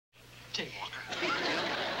Take Walker.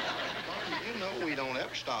 You know we don't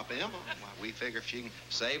ever stop Emma. Why, we figure if she can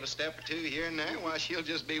save a step or two here and there, why, she'll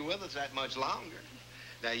just be with us that much longer.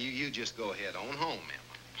 Now, you just go ahead on home,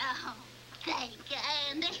 Emma. Oh, thank you,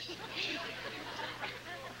 Andy.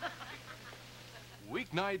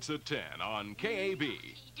 Weeknights at 10 on KAB.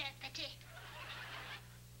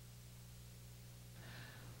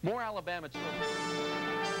 More Alabama children.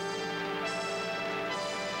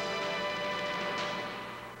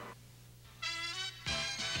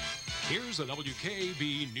 Here's a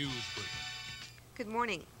WKAB news brief. Good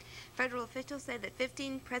morning. Federal officials say that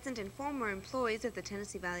 15 present and former employees of the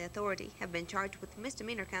Tennessee Valley Authority have been charged with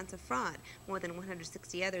misdemeanor counts of fraud. More than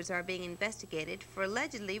 160 others are being investigated for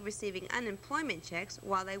allegedly receiving unemployment checks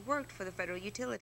while they worked for the federal utility.